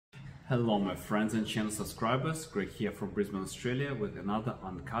Hello my friends and channel subscribers, Greg here from Brisbane, Australia with another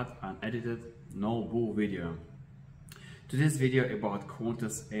uncut, unedited, no bull video. Today's video about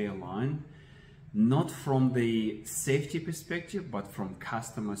Qantas airline, not from the safety perspective but from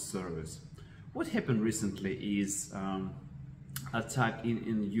customer service. What happened recently is I typed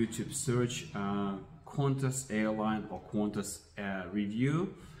in YouTube search Qantas airline or Qantas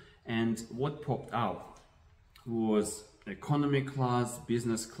review, and what popped up was economy class,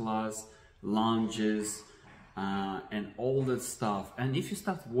 business class, lounges, and all that stuff. And if you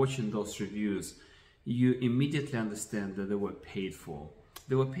start watching those reviews, you immediately understand that they were paid for.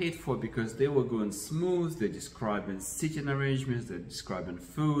 They were paid for because they were going smooth, they're describing seating arrangements, they're describing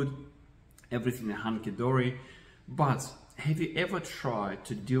food, everything hunky-dory. But have you ever tried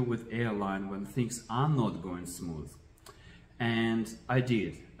to deal with airline when things are not going smooth? And I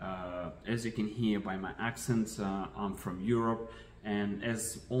did. As you can hear by my accent, I'm from Europe, and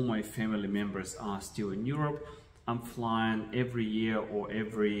as all my family members are still in Europe, I'm flying every year or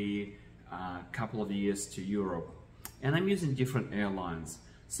every couple of years to Europe, and I'm using different airlines.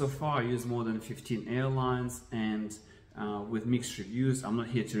 So far I use more than 15 airlines, and with mixed reviews. I'm not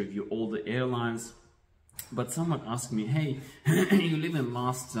here to review all the airlines, but someone asked me, hey, you live in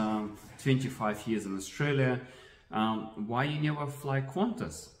last 25 years in Australia, why you never fly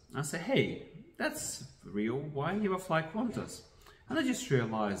Qantas? I say, hey, that's real, why you never fly Qantas? And I just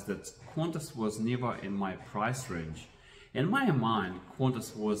realized that Qantas was never in my price range. In my mind,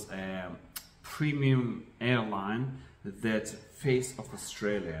 Qantas was a premium airline that faced off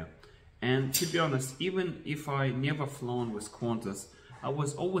Australia. And to be honest, even if I never flown with Qantas, I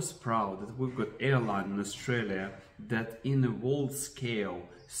was always proud that we've got airline in Australia that in a world scale,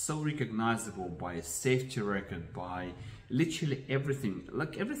 so recognizable by a safety record, by literally everything,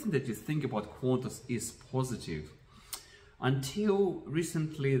 like everything that you think about Qantas is positive. Until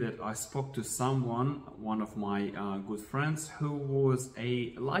recently that I spoke to someone, one of my good friends, who was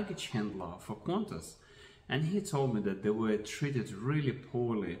a luggage handler for Qantas. And he told me that they were treated really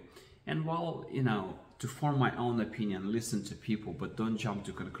poorly. And while, you know, to form my own opinion, listen to people, but don't jump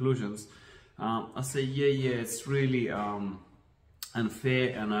to conclusions, I say, yeah, it's really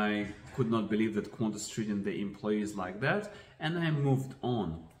unfair, and I could not believe that Qantas treating the employees like that, and I moved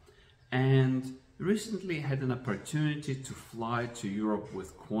on. And recently had an opportunity to fly to Europe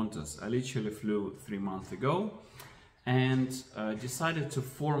with Qantas. I literally flew 3 months ago, and decided to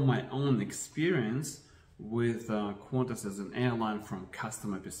form my own experience with Qantas as an airline from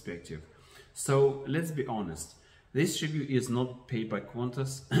customer perspective. So let's be honest, this review is not paid by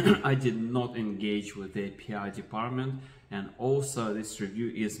Qantas. I did not engage with the PR department, and also this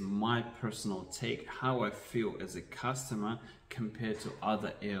review is my personal take, how I feel as a customer compared to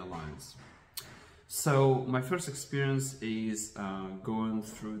other airlines. So my first experience is going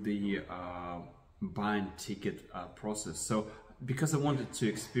through the buying ticket process. So because I wanted to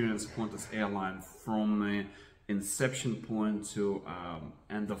experience Qantas airline from inception point to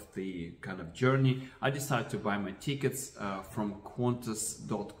end of the kind of journey, I decided to buy my tickets from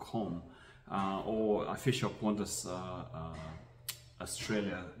Qantas.com or official Qantas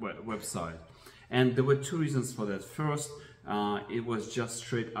Australia website. And there were two reasons for that. First, it was just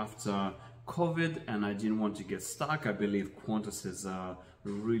straight after COVID, and I didn't want to get stuck. I believe Qantas has a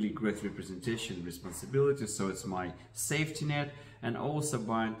really great representation responsibility, so it's my safety net. And also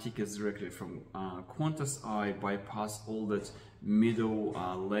buying tickets directly from Qantas, I bypass all that middle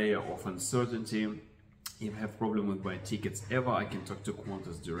layer of uncertainty. If I have problem with buying tickets ever, I can talk to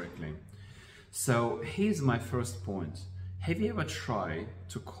Qantas directly. So here's my first point. Have you ever tried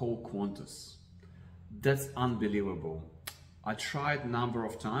to call Qantas? That's unbelievable. I tried a number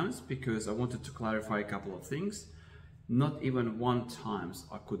of times because I wanted to clarify a couple of things. Not even one time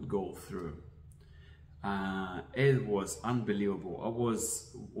I could go through. It was unbelievable. I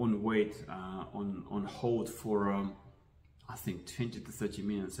was on wait, on hold for I think 20 to 30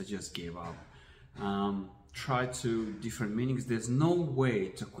 minutes. I just gave up. Tried to different meetings. There's no way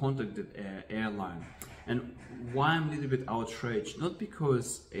to contact the airline. And why I'm a little bit outraged, not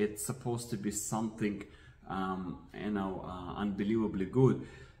because it's supposed to be something unbelievably good.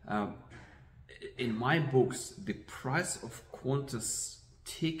 In my books, the price of Qantas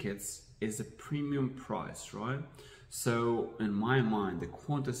tickets is a premium price, right? So in my mind, the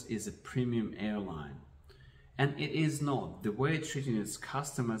Qantas is a premium airline, and it is not. The way it's treating its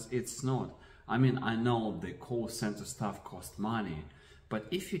customers, it's not. I mean, I know the call center staff cost money, but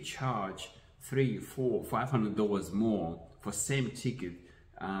if you charge $300, $400, $500 more for same ticket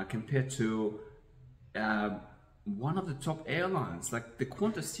compared to one of the top airlines, like the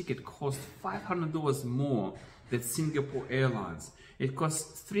Qantas ticket cost $500 more that's Singapore Airlines. It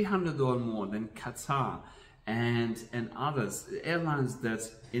costs $300 more than Qatar and others, airlines that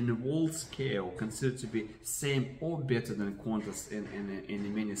in the world scale considered to be same or better than Qantas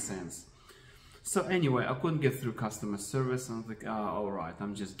in many sense. So anyway, I couldn't get through customer service, and I was like, all right,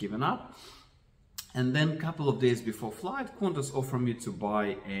 I'm just giving up. And then a couple of days before flight, Qantas offered me to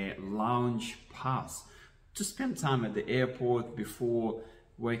buy a lounge pass to spend time at the airport before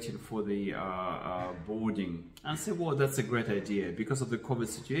waiting for the boarding. And I said, well, that's a great idea. Because of the COVID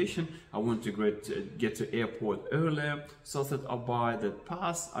situation, I want to get to airport earlier. So I thought I'll buy that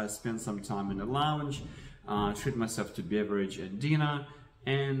pass. I spend some time in the lounge, treat myself to beverage and dinner,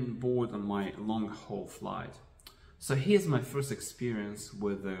 and board on my long haul flight. So here's my first experience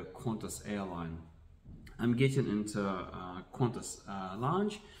with the Qantas airline. I'm getting into Qantas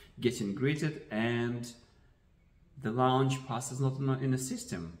lounge, getting greeted, and the lounge pass is not in the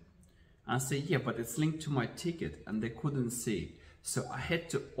system. I say, yeah, but it's linked to my ticket, and they couldn't see. So I had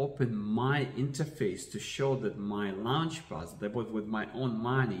to open my interface to show that my lounge pass that I bought with my own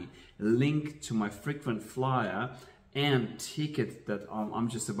money linked to my frequent flyer and ticket that I'm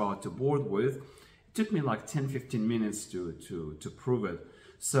just about to board with. It took me like 10-15 minutes to prove it.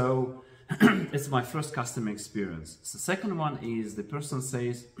 So it's my first customer experience. The second one is the person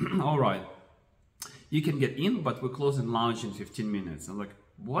says, all right, you can get in, but we're closing lounge in 15 minutes. I'm like,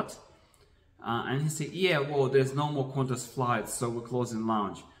 what? And he said, yeah, well, there's no more Qantas flights, so we're closing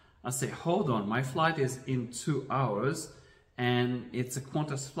lounge. I say, hold on, my flight is in 2 hours and it's a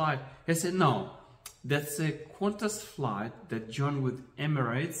Qantas flight. He said, no, that's a Qantas flight that joined with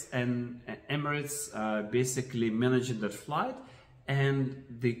Emirates, and Emirates basically managing that flight, and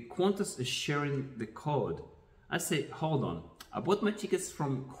the Qantas is sharing the code. I say, hold on, I bought my tickets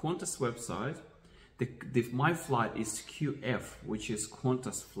from Qantas website. My flight is QF, which is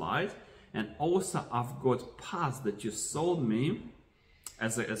Qantas flight, and also I've got pass that you sold me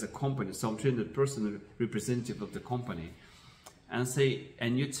as a company, so I'm treating the person representative of the company, and say,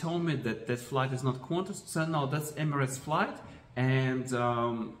 and you told me that that flight is not Qantas. So no, that's Emirates flight, and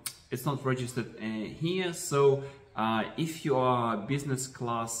it's not registered here. So if you are a business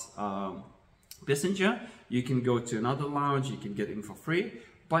class passenger, you can go to another lounge, you can get in for free.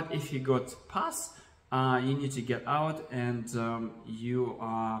 But if you got pass, you need to get out, and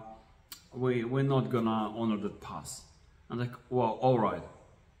we're not gonna honor that pass. I'm like, well, all right,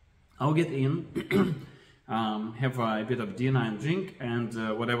 I'll get in, have a bit of dinner and drink,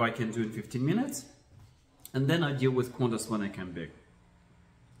 and whatever I can do in 15 minutes, and then I deal with Qantas when I come back.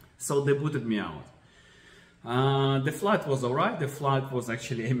 So they booted me out. The flight was all right. The flight was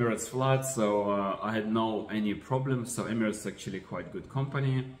actually Emirates flight, so I had any problems. So Emirates is actually quite good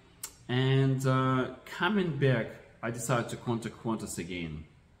company. And coming back, I decided to contact Qantas again.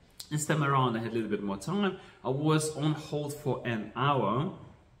 This time around, I had a little bit more time. I was on hold for an hour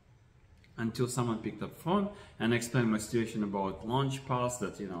until someone picked up the phone and explained my situation about launch pass,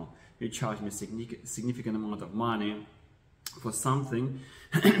 that you charge me significant amount of money for something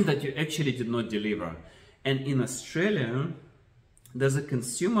that you actually did not deliver. And in Australia, there's a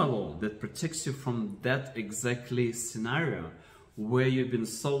consumer law that protects you from that exactly scenario, where you've been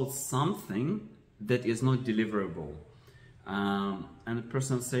sold something that is not deliverable. And the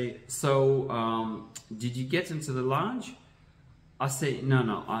person say, so did you get into the lounge? I say,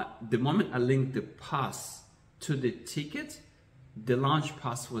 no. The moment I linked the pass to the ticket, the lounge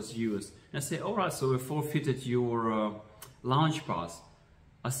pass was used. And I say, all right, so we forfeited your lounge pass.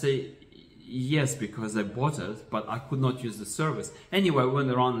 I say, yes, because I bought it, but I could not use the service. Anyway, I went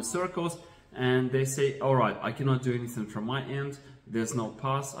around in circles, and they say, all right, I cannot do anything from my end. There's no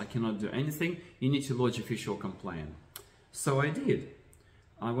pass. I cannot do anything. You need to lodge official complaint. So I did.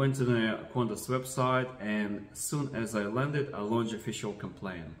 I went to the Qantas website, and as soon as I landed, I launched official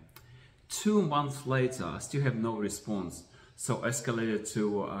complaint. 2 months later, I still have no response. So I escalated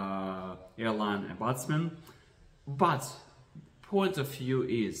to airline ombudsman. But point of view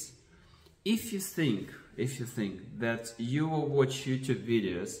is, if you think that you will watch YouTube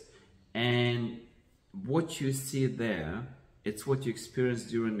videos and what you see there, it's what you experience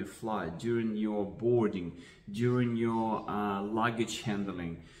during the flight, during your boarding, during your luggage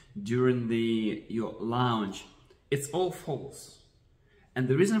handling, during your lounge, it's all false. And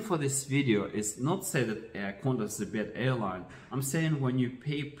the reason for this video is not say that Qantas is a bad airline. I'm saying when you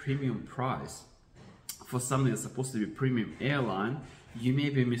pay premium price for something that's supposed to be premium airline, you may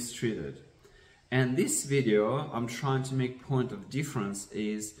be mistreated. And this video, I'm trying to make point of difference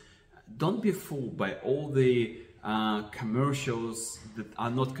is, don't be fooled by all the commercials that are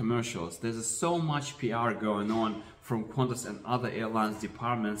not commercials. There's so much PR going on from Qantas and other airlines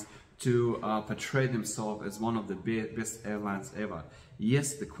departments to portray themselves as one of the best airlines ever.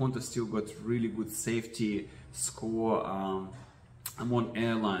 Yes, the Qantas still got really good safety score among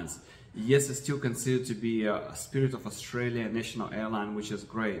airlines. Yes, it's still considered to be a Spirit of Australia national airline, which is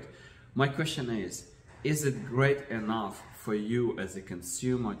great. My question is it great enough for you as a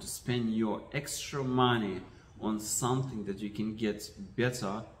consumer to spend your extra money on something that you can get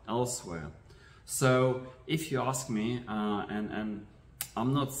better elsewhere? So if you ask me, and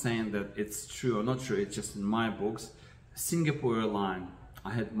I'm not saying that it's true or not true, it's just in my books, Singapore Airline,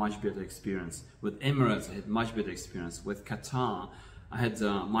 I had much better experience. With Emirates, I had much better experience. With Qatar, I had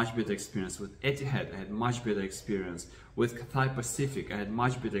much better experience. With Etihad, I had much better experience. With Cathay Pacific, I had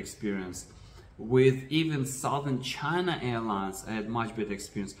much better experience. With even Southern China Airlines, I had much better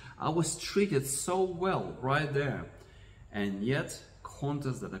experience. I was treated so well right there. And yet,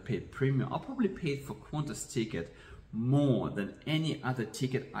 Qantas that I paid premium, I probably paid for Qantas ticket more than any other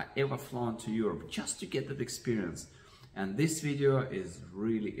ticket I ever flown to Europe just to get that experience. And this video is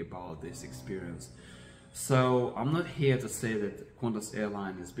really about this experience. So I'm not here to say that Qantas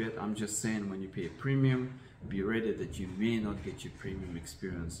airline is bad. I'm just saying when you pay a premium, be ready that you may not get your premium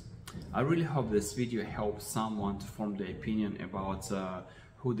experience. I really hope this video helps someone to form their opinion about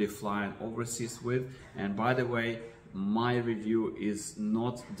who they fly overseas with. And by the way, my review is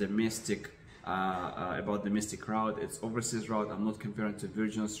not domestic about domestic route, it's overseas route. I'm not comparing to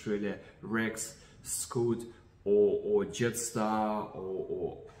Virgin Australia, Rex, Scoot, or Jetstar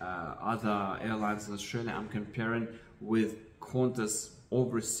or other airlines in Australia. I'm comparing with Qantas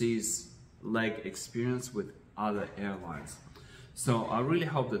overseas leg experience with other airlines. So I really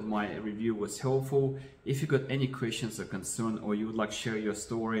hope that my review was helpful. If you got any questions or concern, or you would like to share your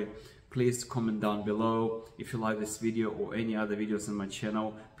story, please comment down below. If you like this video or any other videos on my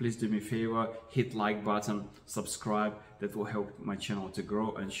channel, please do me a favor, hit like button, subscribe. That will help my channel to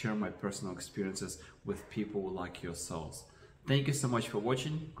grow and share my personal experiences with people like yourselves. Thank you so much for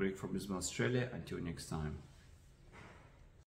watching. Greg from Brisbane, Australia. Until next time.